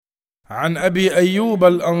عن أبي أيوب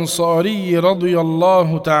الأنصاري رضي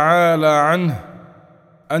الله تعالى عنه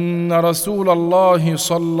أن رسول الله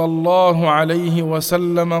صلى الله عليه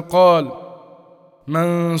وسلم قال: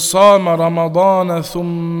 من صام رمضان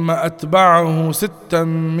ثم أتبعه 6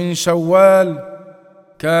 من شوال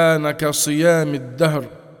كان كصيام الدهر.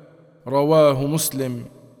 رواه مسلم.